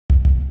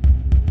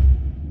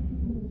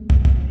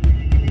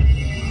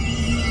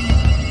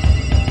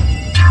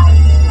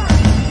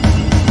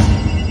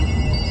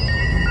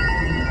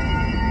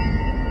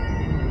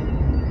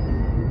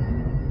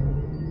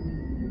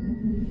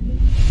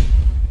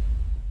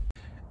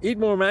Eat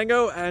more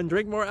mango and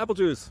drink more apple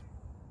juice.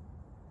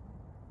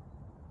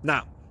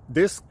 Now,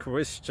 this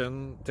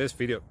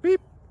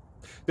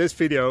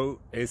video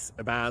is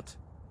about...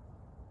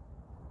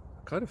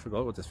 I kind of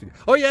forgot what this video...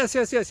 Oh, yes.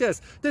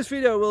 This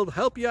video will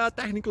help you out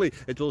technically.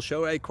 It will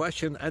show a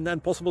question and then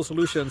possible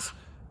solutions.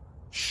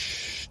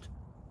 Shh.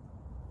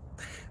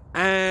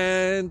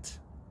 And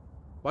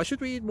why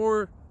should we eat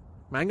more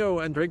mango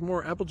and drink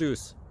more apple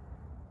juice?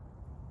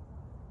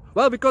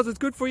 Well, because it's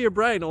good for your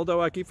brain,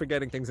 although I keep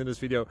forgetting things in this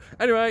video.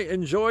 Anyway,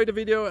 enjoy the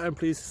video and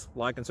please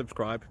like and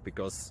subscribe,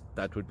 because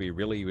that would be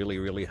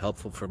really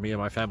helpful for me and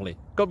my family.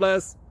 God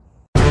bless!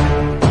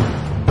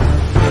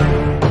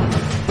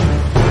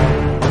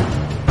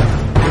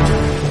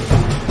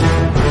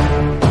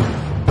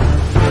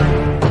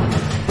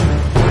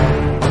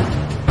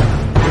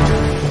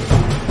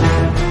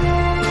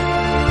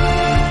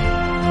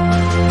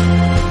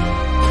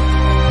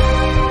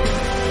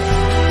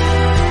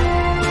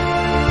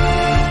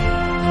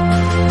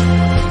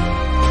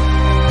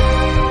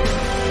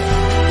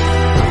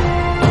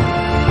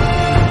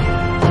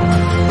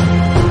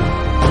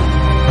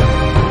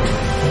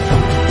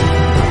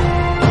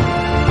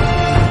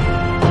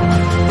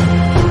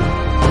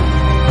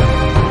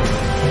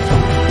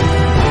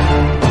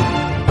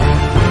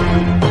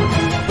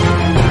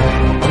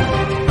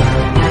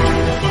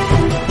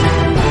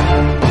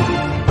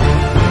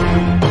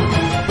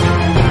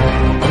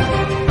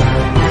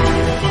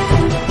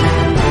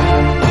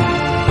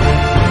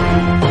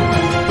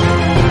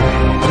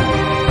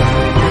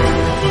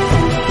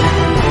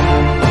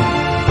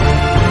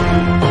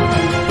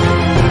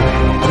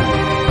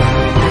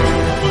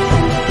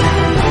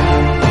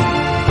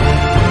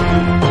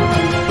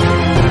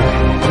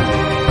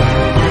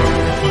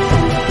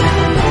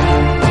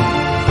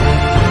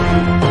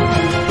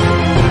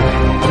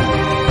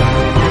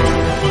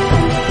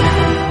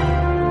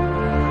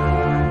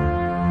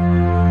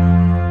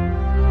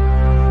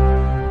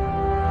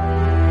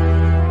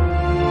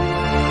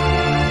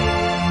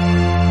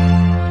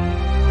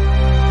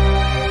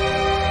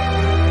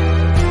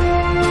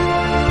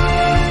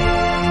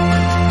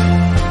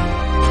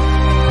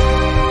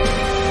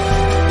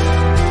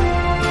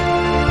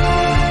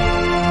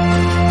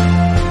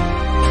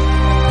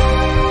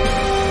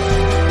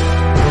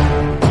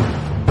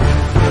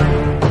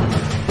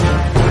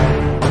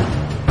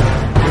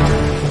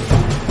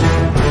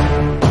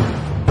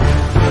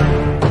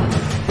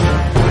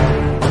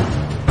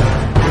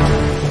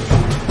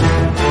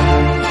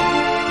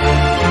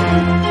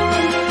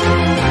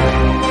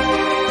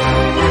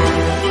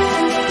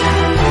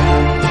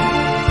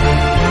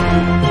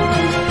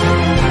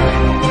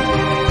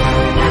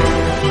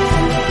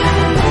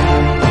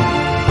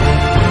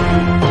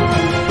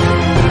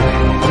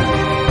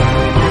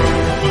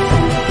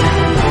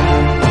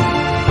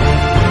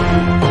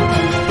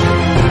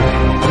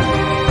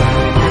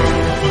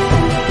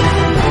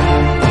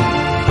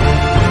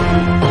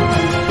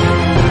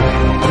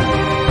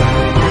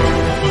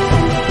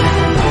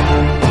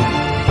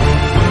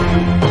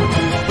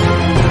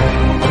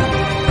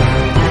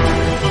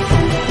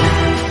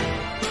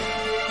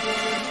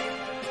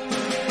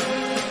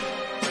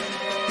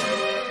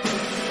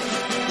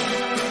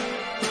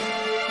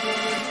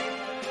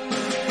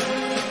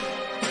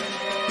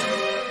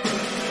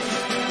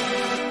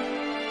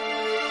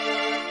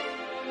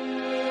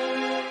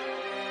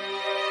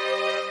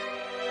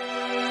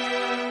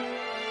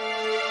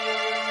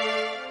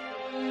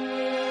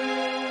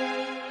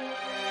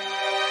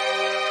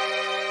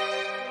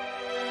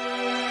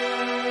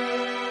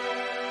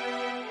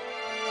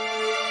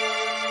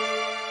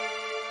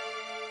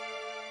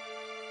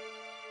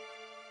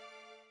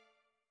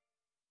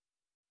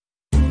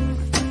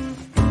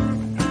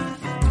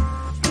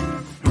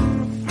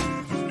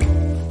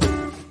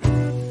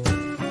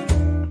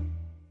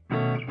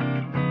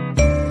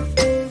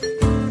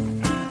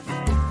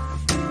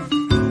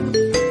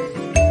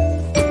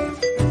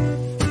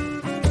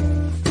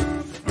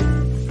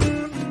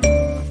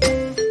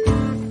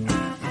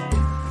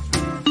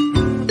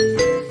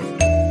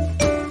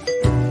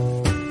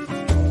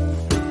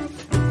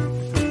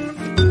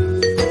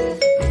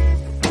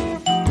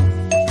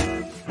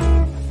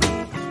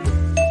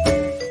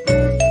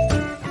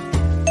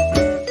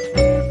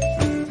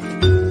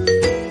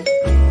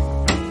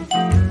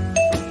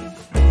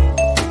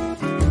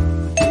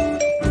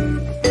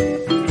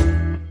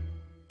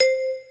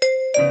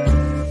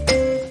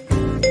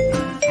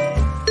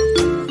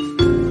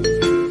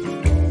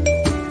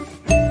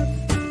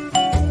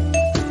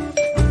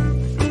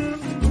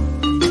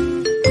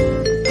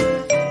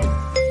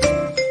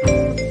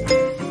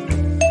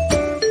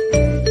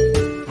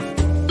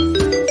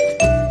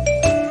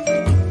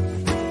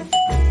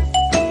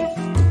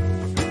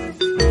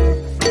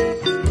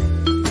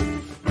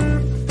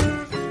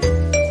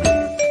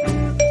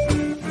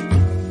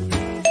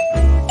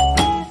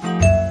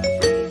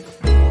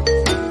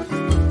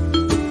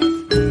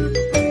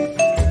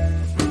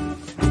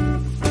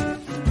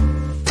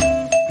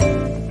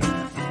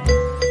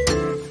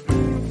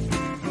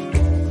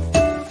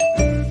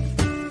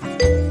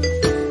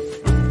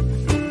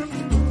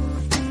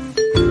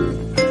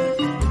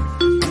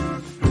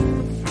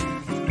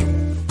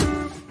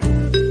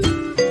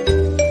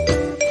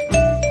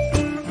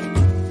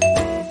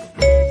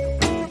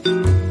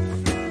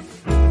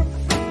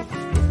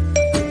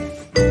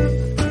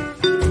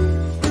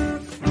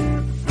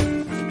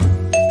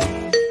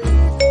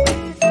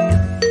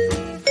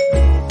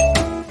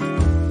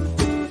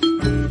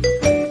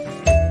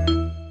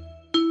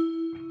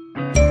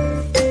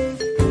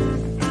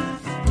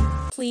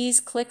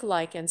 click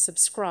like and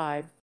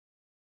subscribe.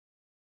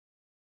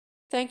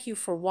 Thank you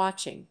for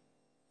watching.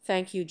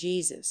 Thank you,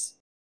 Jesus.